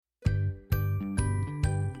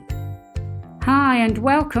Hi and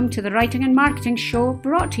welcome to the Writing and Marketing Show,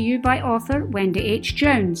 brought to you by author Wendy H.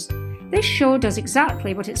 Jones. This show does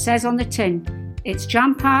exactly what it says on the tin. It's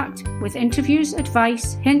jam-packed with interviews,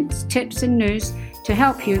 advice, hints, tips and news to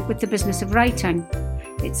help you with the business of writing.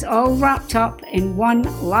 It's all wrapped up in one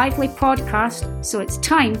lively podcast, so it's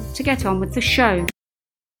time to get on with the show.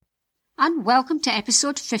 And welcome to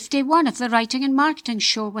episode 51 of the Writing and Marketing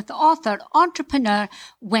Show with author, entrepreneur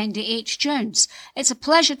Wendy H. Jones. It's a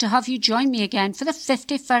pleasure to have you join me again for the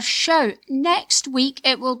 51st show. Next week,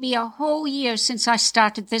 it will be a whole year since I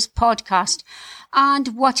started this podcast. And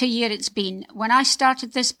what a year it's been. When I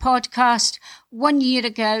started this podcast 1 year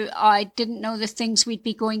ago, I didn't know the things we'd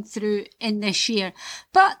be going through in this year.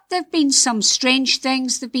 But there've been some strange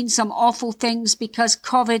things. There've been some awful things because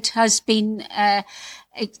COVID has been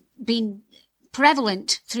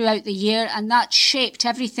prevalent throughout the year, and that shaped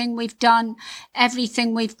everything we've done,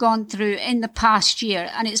 everything we've gone through in the past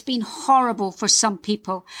year, and it's been horrible for some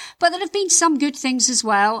people. But there have been some good things as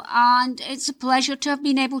well, and it's a pleasure to have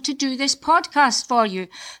been able to do this podcast for you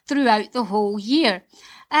throughout the whole year.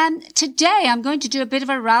 Today I'm going to do a bit of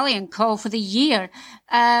a rallying call for the year.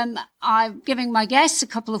 I'm giving my guests a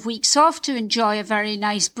couple of weeks off to enjoy a very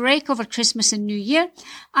nice break over Christmas and New Year.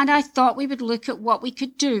 And I thought we would look at what we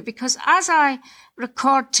could do, because as I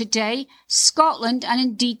record today, Scotland and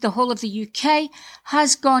indeed the whole of the UK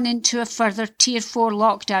has gone into a further Tier 4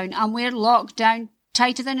 lockdown, and we're locked down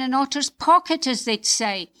tighter than an otter's pocket, as they'd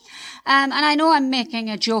say. And I know I'm making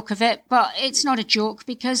a joke of it, but it's not a joke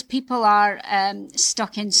because people are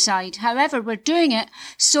stuck inside. However, we're doing it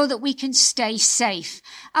so that we can stay safe.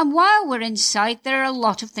 And while we're inside, there are a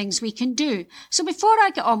lot of things we can do. So before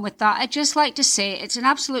I get on with that, I'd just like to say it's an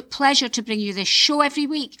absolute pleasure to bring you this show every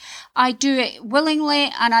week. I do it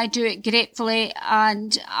willingly and I do it gratefully,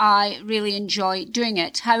 and I really enjoy doing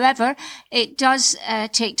it. However, it does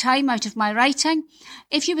take time out of my writing.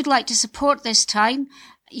 If you would like to support this time,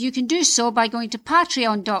 you can do so by going to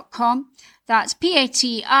patreon.com. That's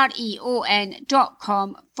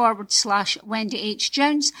patreon.com/Wendy H.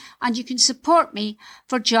 Jones, and you can support me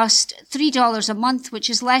for just $3 a month, which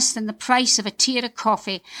is less than the price of a tea or a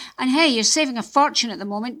coffee. And hey, you're saving a fortune at the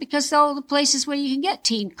moment because all the places where you can get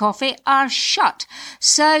tea and coffee are shut.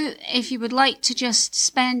 So if you would like to just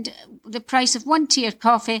spend the price of one tea or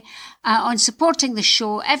coffee on supporting the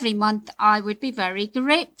show every month, I would be very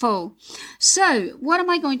grateful. So what am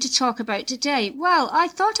I going to talk about today? Well, I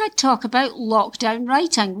thought I'd talk about lockdown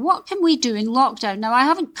writing. What can we do in lockdown? Now, I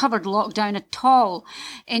haven't covered lockdown at all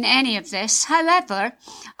in any of this. However,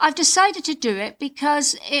 I've decided to do it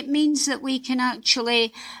because it means that we can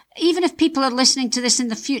actually, even if people are listening to this in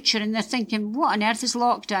the future and they're thinking, what on earth is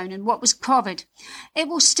lockdown and what was COVID? It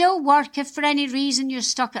will still work if for any reason you're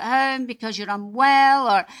stuck at home because you're unwell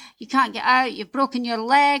or you can't get out, you've broken your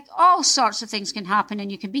leg, all sorts of things can happen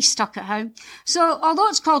and you can be stuck at home. So although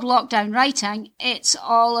it's called lockdown writing, it's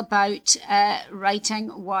all about writing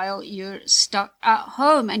while you're stuck at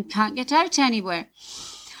home and can't get out anywhere.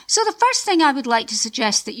 So the first thing I would like to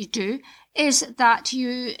suggest that you do is that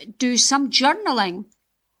you do some journaling.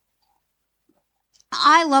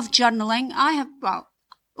 I love journaling.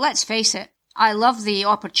 Let's face it, I love the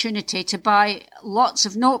opportunity to buy lots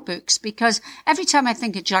of notebooks because every time I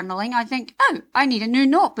think of journaling, I think, oh, I need a new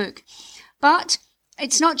notebook. But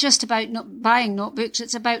it's not just about buying notebooks,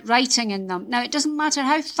 it's about writing in them. Now, it doesn't matter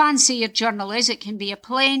how fancy your journal is. It can be a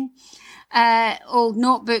plain old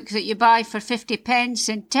notebook that you buy for 50 pence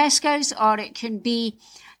in Tesco's, or it can be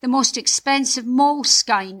the most expensive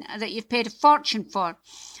Moleskine that you've paid a fortune for.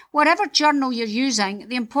 Whatever journal you're using,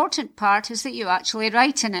 the important part is that you actually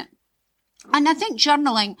write in it. And I think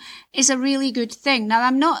journaling is a really good thing. Now,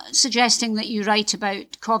 I'm not suggesting that you write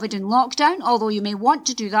about COVID and lockdown, although you may want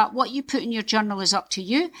to do that. What you put in your journal is up to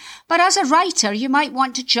you. But as a writer, you might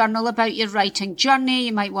want to journal about your writing journey.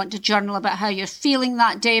 You might want to journal about how you're feeling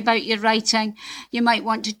that day about your writing. You might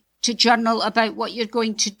want to journal about what you're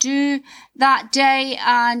going to do that day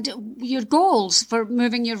and your goals for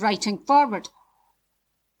moving your writing forward.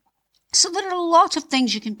 So there are a lot of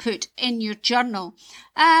things you can put in your journal.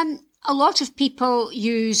 A lot of people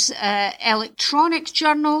use electronic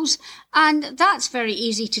journals, and that's very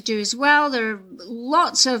easy to do as well. There are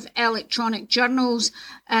lots of electronic journals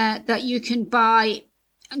that you can buy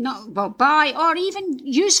or even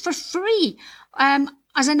use for free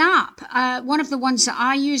as an app. One of the ones that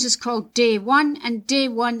I use is called Day One, and Day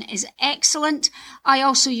One is excellent. I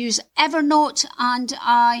also use Evernote, and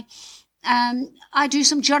I do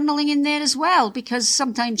some journaling in there as well, because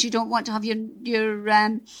sometimes you don't want to have your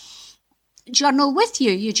journal with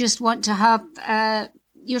you. You just want to have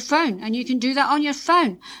your phone, and you can do that on your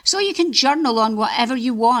phone. So you can journal on whatever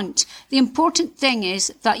you want. The important thing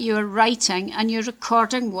is that you're writing and you're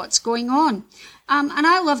recording what's going on. And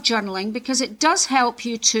I love journaling because it does help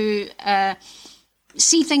you to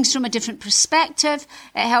see things from a different perspective.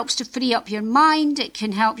 It helps to free up your mind. It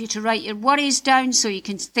can help you to write your worries down so you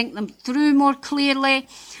can think them through more clearly.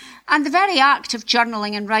 And the very act of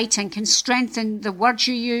journaling and writing can strengthen the words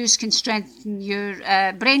you use, can strengthen your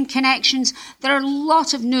brain connections. There are a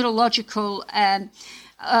lot of neurological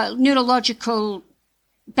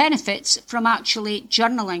benefits from actually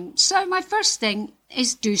journaling. So my first thing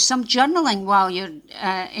is do some journaling while you're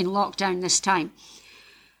in lockdown this time.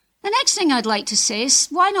 The next thing I'd like to say is,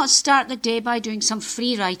 why not start the day by doing some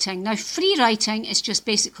free writing? Now, free writing is just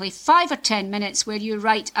basically 5 or 10 minutes where you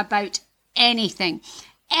write about anything.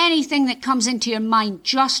 Anything that comes into your mind,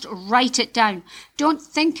 just write it down. Don't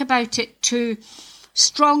think about it too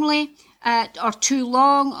strongly or too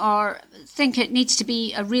long, or think it needs to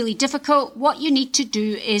be really difficult. What you need to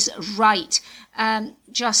do is write. And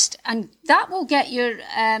that will get your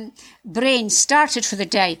brain started for the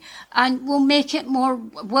day and will make it more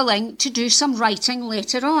willing to do some writing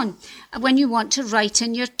later on when you want to write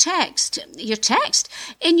in your text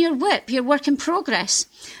in your WIP, your work in progress.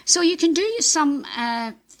 So you can do some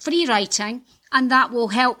free writing, and that will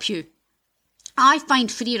help you. I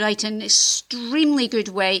find free writing an extremely good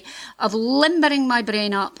way of limbering my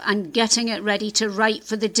brain up and getting it ready to write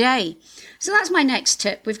for the day. So that's my next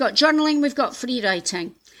tip. We've got journaling, we've got free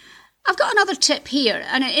writing. I've got another tip here,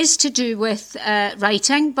 and it is to do with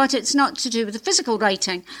writing, but it's not to do with the physical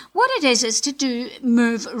writing. What it is to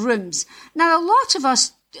move rooms. Now, a lot of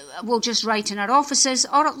us will just write in our offices,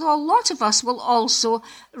 or a lot of us will also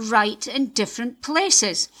write in different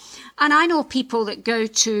places. And I know people that go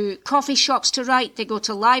to coffee shops to write, they go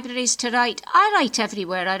to libraries to write. I write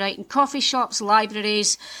everywhere. I write in coffee shops,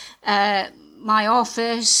 libraries, my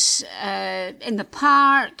office, in the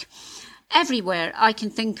park. Everywhere I can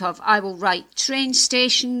think of, I will write. Train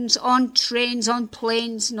stations, on trains, on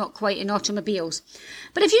planes, not quite in automobiles.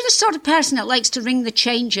 But if you're the sort of person that likes to ring the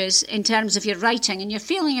changes in terms of your writing and you're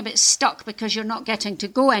feeling a bit stuck because you're not getting to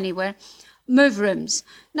go anywhere, move rooms.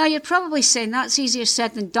 Now, you're probably saying that's easier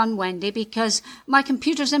said than done, Wendy, because my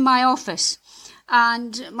computer's in my office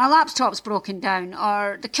and my laptop's broken down,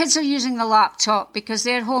 or the kids are using the laptop because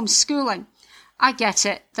they're homeschooling. I get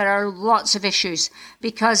it. There are lots of issues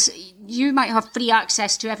because you might have free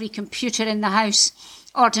access to every computer in the house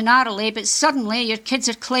ordinarily, but suddenly your kids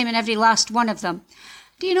are claiming every last one of them.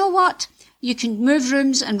 Do you know what? You can move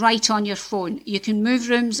rooms and write on your phone. You can move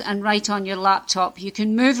rooms and write on your laptop. You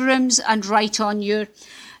can move rooms and write on your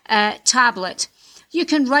tablet. You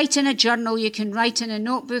can write in a journal. You can write in a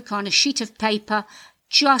notebook, on a sheet of paper.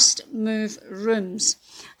 Just move rooms.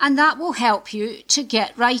 And that will help you to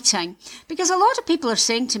get writing. Because a lot of people are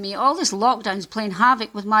saying to me, all this lockdown's playing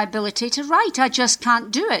havoc with my ability to write. I just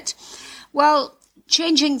can't do it. Well,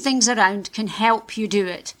 changing things around can help you do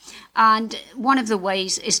it. And one of the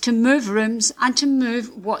ways is to move rooms and to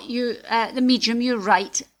move what the medium you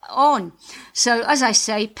write on. So, as I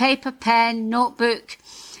say, paper, pen, notebook,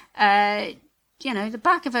 the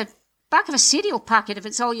back of a cereal packet if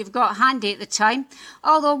it's all you've got handy at the time.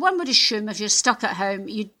 Although one would assume if you're stuck at home,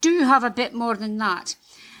 you do have a bit more than that.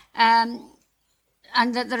 And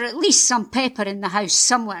that there are at least some paper in the house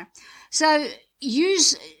somewhere. So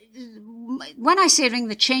when I say ring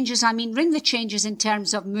the changes, I mean ring the changes in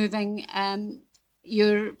terms of moving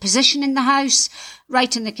your position in the house,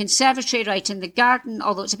 right in the conservatory, right in the garden,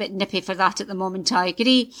 although it's a bit nippy for that at the moment, I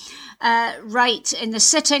agree. Right in the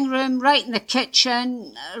sitting room, right in the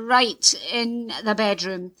kitchen, right in the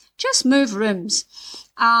bedroom. Just move rooms.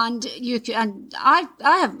 And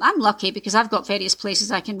I'm lucky because I've got various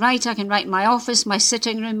places I can write. I can write in my office, my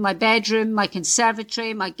sitting room, my bedroom, my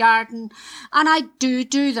conservatory, my garden. And I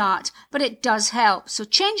do that, but it does help. So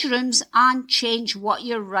change rooms and change what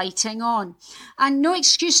you're writing on. And no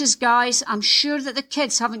excuses, guys. I'm sure that the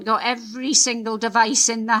kids haven't got every single device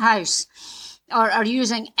in the house or are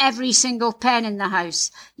using every single pen in the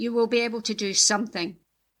house. You will be able to do something.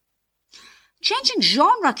 Changing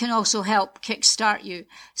genre can also help kickstart you.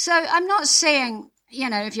 So I'm not saying,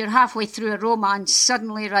 if you're halfway through a romance,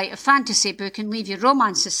 suddenly write a fantasy book and leave your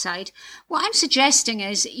romance aside. What I'm suggesting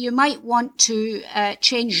is you might want to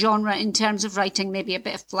change genre in terms of writing maybe a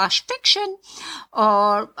bit of flash fiction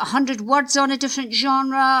or 100 words on a different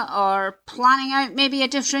genre or planning out maybe a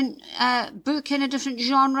different book in a different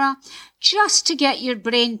genre just to get your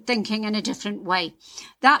brain thinking in a different way.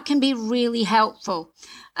 That can be really helpful.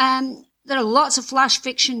 There are lots of flash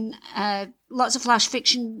fiction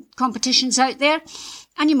competitions out there.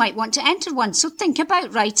 and you might want to enter one. So think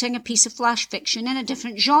about writing a piece of flash fiction in a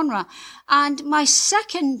different genre. And my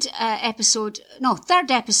third episode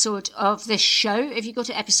of this show, if you go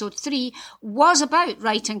to episode 3, was about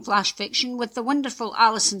writing flash fiction with the wonderful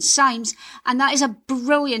Alison Symes. And that is a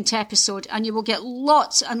brilliant episode, and you will get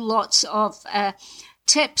lots and lots of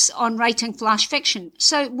tips on writing flash fiction.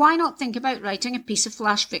 So why not think about writing a piece of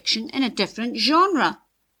flash fiction in a different genre?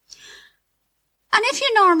 And if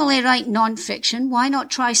you normally write non-fiction, why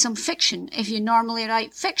not try some fiction? If you normally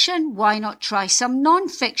write fiction, why not try some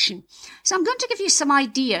non-fiction? So I'm going to give you some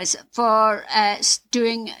ideas for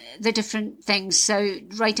doing the different things. So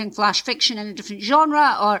writing flash fiction in a different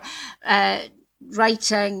genre, or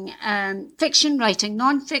writing fiction, writing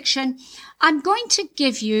non-fiction. I'm going to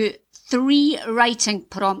give you 3 writing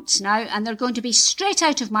prompts now, and they're going to be straight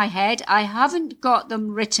out of my head. I haven't got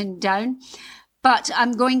them written down, but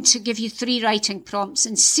I'm going to give you 3 writing prompts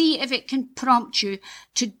and see if it can prompt you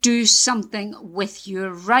to do something with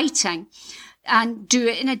your writing and do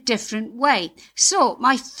it in a different way. So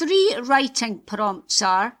my 3 writing prompts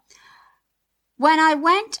are: when I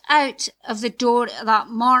went out of the door that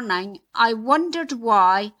morning, I wondered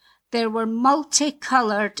why there were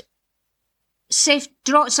multicoloured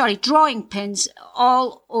drawing pins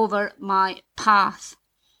all over my path.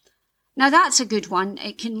 Now that's a good one.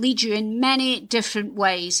 It can lead you in many different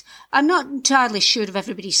ways. I'm not entirely sure if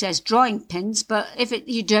everybody says drawing pins, but if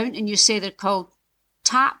you don't and you say they're called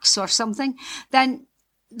tacks or something, then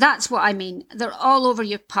that's what I mean. They're all over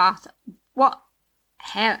your path.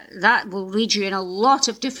 That will lead you in a lot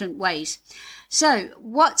of different ways. So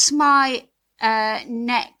what's my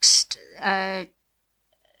next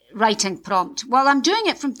writing prompt? Well, I'm doing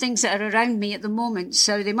it from things that are around me at the moment,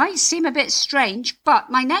 so they might seem a bit strange, but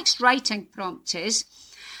my next writing prompt is: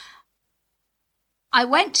 I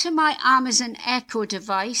went to my Amazon Echo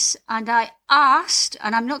device and I asked,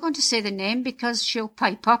 and I'm not going to say the name because she'll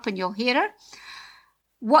pipe up and you'll hear her,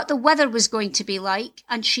 what the weather was going to be like,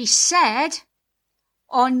 and she said,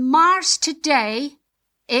 on Mars today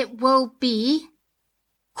it will be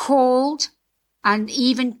cold and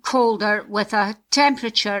even colder with a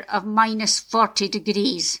temperature of minus 40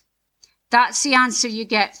 degrees. That's the answer you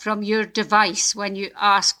get from your device when you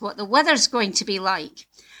ask what the weather's going to be like.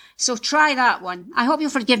 So try that one. I hope you'll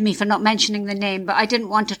forgive me for not mentioning the name, but I didn't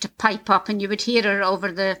want her to pipe up and you would hear her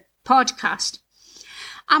over the podcast.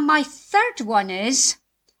 And my third one is,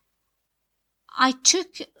 I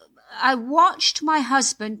watched my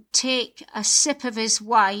husband take a sip of his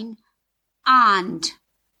wine and...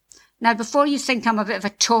 Now, before you think I'm a bit of a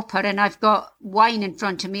toper and I've got wine in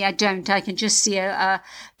front of me, I don't. I can just see a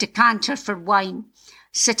decanter for wine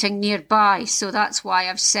sitting nearby, so that's why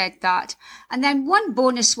I've said that. And then one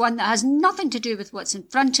bonus one that has nothing to do with what's in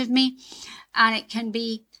front of me, and it can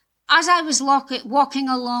be, as I was walking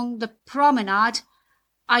along the promenade,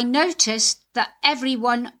 I noticed that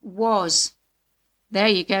everyone was. There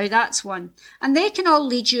you go, that's one. And they can all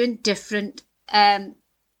lead you in different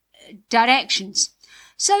directions.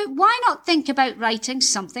 So why not think about writing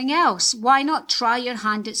something else? Why not try your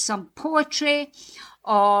hand at some poetry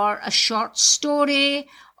or a short story,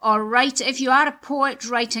 or if you are a poet,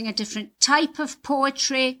 writing a different type of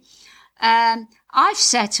poetry. I've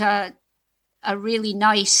set a really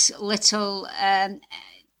nice little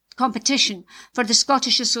competition for the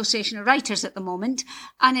Scottish Association of Writers at the moment,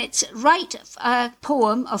 and it's write a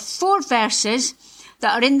poem of 4 verses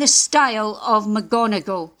that are in the style of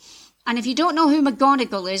McGonagall. And if you don't know who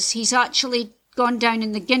McGonagall is, he's actually gone down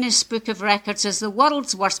in the Guinness Book of Records as the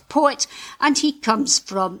world's worst poet, and he comes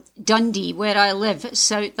from Dundee, where I live,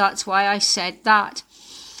 so that's why I said that.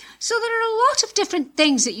 So there are a lot of different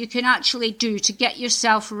things that you can actually do to get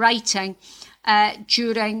yourself writing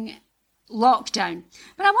during lockdown.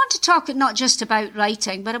 But I want to talk not just about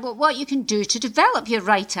writing, but about what you can do to develop your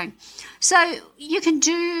writing. So you can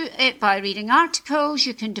do it by reading articles,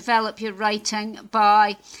 you can develop your writing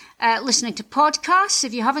by listening to podcasts.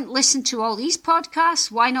 If you haven't listened to all these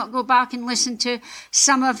podcasts, why not go back and listen to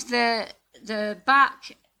some of the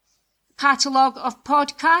back catalogue of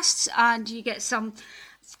podcasts, and you get some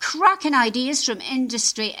cracking ideas from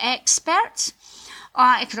industry experts.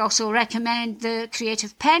 I could also recommend the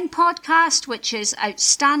Creative Pen podcast, which is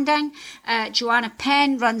outstanding. Joanna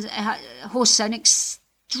Penn hosts an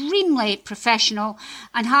extremely professional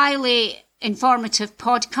and highly informative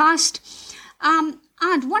podcast.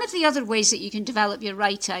 And one of the other ways that you can develop your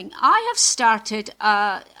writing, I have started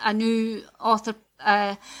a new author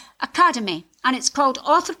academy, and it's called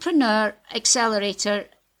Authorpreneur Accelerator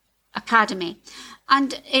Academy.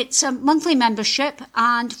 And it's a monthly membership,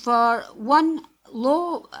 and for one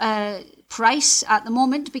low price at the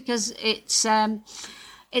moment, because it's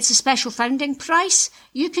It's a special founding price.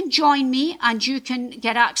 You can join me and you can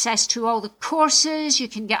get access to all the courses. You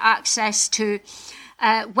can get access to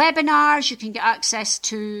webinars. You can get access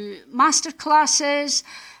to masterclasses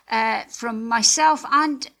from myself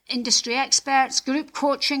and industry experts, group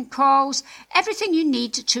coaching calls, everything you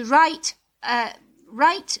need to write,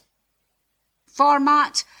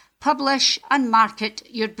 format, publish and market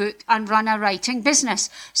your book and run a writing business.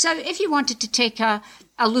 So if you wanted to take a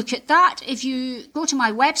look at that, if you go to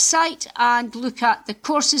my website and look at the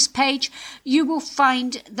courses page, you will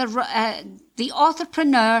find the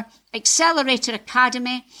Authorpreneur Accelerator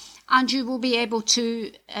Academy, and you will be able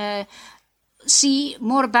to see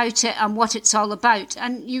more about it and what it's all about,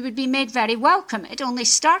 and you would be made very welcome. It only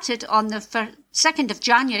started on the 2nd of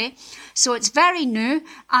January, so it's very new,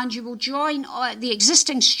 and you will join the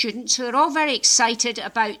existing students who are all very excited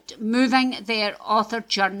about moving their author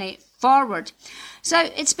journey forward.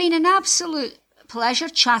 So it's been an absolute pleasure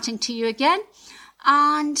chatting to you again,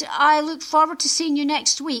 and I look forward to seeing you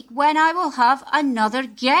next week when I will have another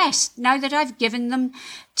guest, now that I've given them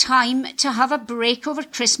time to have a break over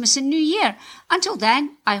Christmas and New Year. Until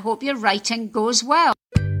then, I hope your writing goes well.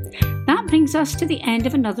 That brings us to the end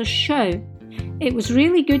of another show. It was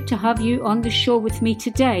really good to have you on the show with me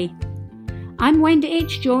today. I'm Wendy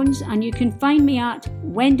H. Jones, and you can find me at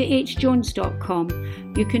wendyhjones.com.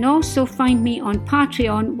 You can also find me on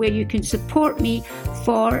Patreon, where you can support me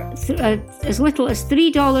for as little as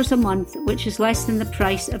 $3 a month, which is less than the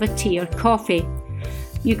price of a tea or coffee.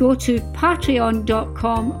 You go to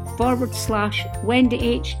patreon.com/Wendy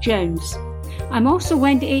H. Jones. I'm also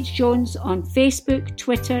Wendy H. Jones on Facebook,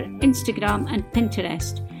 Twitter, Instagram and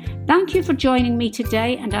Pinterest. Thank you for joining me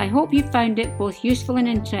today, and I hope you found it both useful and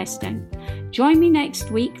interesting. Join me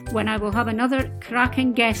next week when I will have another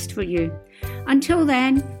cracking guest for you. Until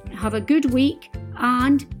then, have a good week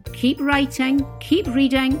and keep writing, keep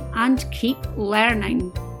reading and keep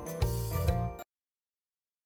learning.